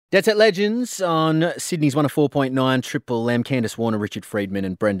Dead Set Legends on Sydney's 104.9 Triple M. Candice Warner, Richard Friedman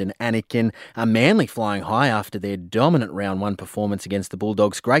and Brendan Anakin are Manly flying high after their dominant round one performance against the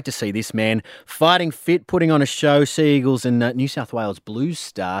Bulldogs. Great to see this man fighting fit, putting on a show. Sea Eagles and New South Wales Blues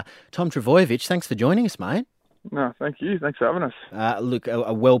star Tom Trbojevic, thanks for joining us, mate. No, thank you. Thanks for having us. Look,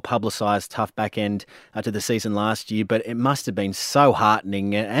 a well-publicised tough back end to the season last year, but it must have been so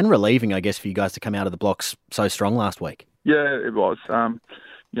heartening and relieving, I guess, for you guys to come out of the blocks so strong last week. Yeah, it was.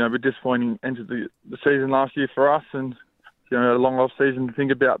 A bit disappointing end to the season last year for us, and a long off season to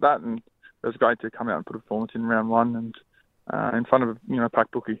think about that. And it was great to come out and put a performance in round one and in front of a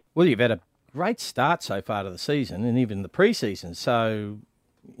packed bookie. Well, you've had a great start so far to the season, and even the pre-season. So,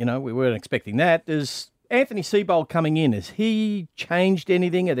 we weren't expecting that. Is Anthony Seibold coming in? Has he changed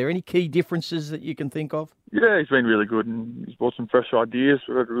anything? Are there any key differences that you can think of? Yeah, he's been really good, and he's brought some fresh ideas.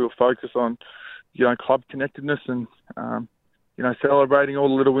 We've had a real focus on club connectedness and celebrating all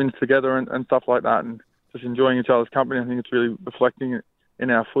the little wins together and stuff like that, and just enjoying each other's company. I think it's really reflecting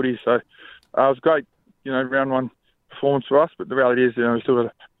in our footy. So it was great, round one performance for us. But the reality is, we've still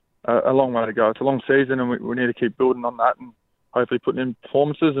got a long way to go. It's a long season, and we need to keep building on that and hopefully putting in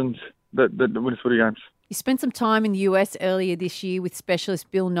performances and that win us footy games. You spent some time in the US earlier this year with specialist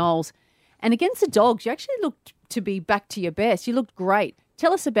Bill Knowles, and against the Dogs, you actually looked to be back to your best. You looked great.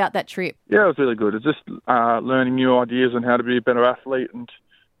 Tell us about that trip. Yeah, it was really good. It's just learning new ideas on how to be a better athlete and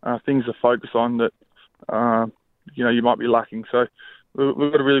things to focus on that, you might be lacking. So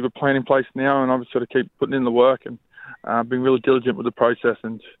we've got a really good plan in place now, and I've sort of keep putting in the work and being really diligent with the process.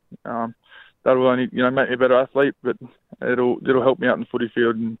 And that will only, make me a better athlete, but it'll help me out in the footy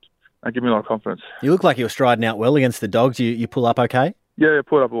field and give me a lot of confidence. You look like you were striding out well against the Dogs. You pull up okay? Yeah, I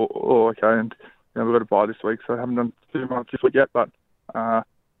pulled up all okay. And we've got a bye this week, so I haven't done too much this week yet, but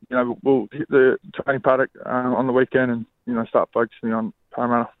we'll hit the training paddock on the weekend and start focusing on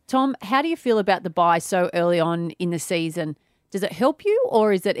Parramatta. Tom, how do you feel about the bye so early on in the season? Does it help you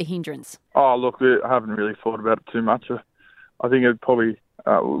or is it a hindrance? Oh, look, I haven't really thought about it too much. I think it probably,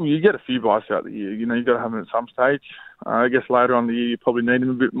 you get a few byes throughout the year. You've got to have them at some stage. I guess later on in the year you probably need them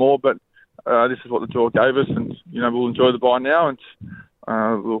a bit more, but this is what the draw gave us, and we'll enjoy the bye now and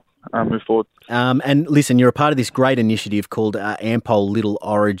we'll move forward. And listen, you're a part of this great initiative called Ampol Little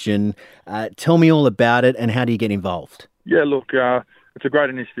Origin. Tell me all about it and how do you get involved? Yeah, look, it's a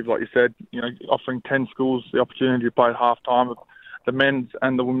great initiative, like you said, offering 10 schools the opportunity to play at half-time of the men's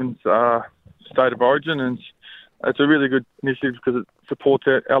and the women's state of origin. And it's a really good initiative because it supports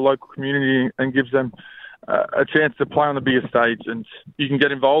our local community and gives them a chance to play on the biggest stage. And you can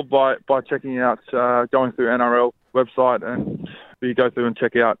get involved by checking out, going through NRL website, and you go through and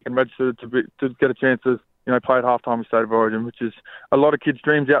check out and register to get a chance to play at halftime in State of Origin, which is a lot of kids'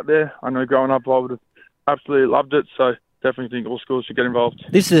 dreams out there. I know growing up I would have absolutely loved it, so definitely think all schools should get involved.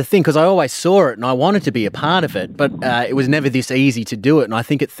 This is the thing, because I always saw it and I wanted to be a part of it, but it was never this easy to do it. And I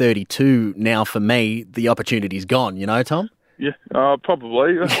think at 32 now, for me, the opportunity's gone. Tom? Yeah,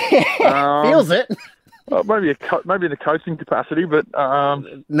 probably. Feels it. Maybe in a coaching capacity, but...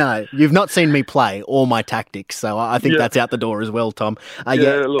 No, you've not seen me play or my tactics, so I think that's out the door as well, Tom.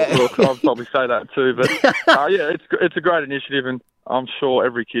 Look, I'll probably say that too, but it's a great initiative, and I'm sure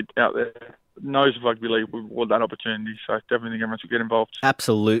every kid out there knows rugby league would want that opportunity, so definitely think everyone should get involved.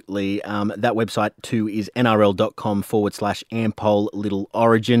 Absolutely. That website too is nrl.com/Ampol Little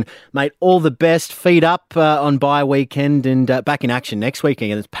Origin. Mate, all the best. Feed up on bye weekend and back in action next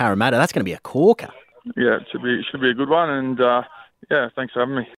weekend against Parramatta. That's going to be a corker. Yeah, it should be a good one, and thanks for having me.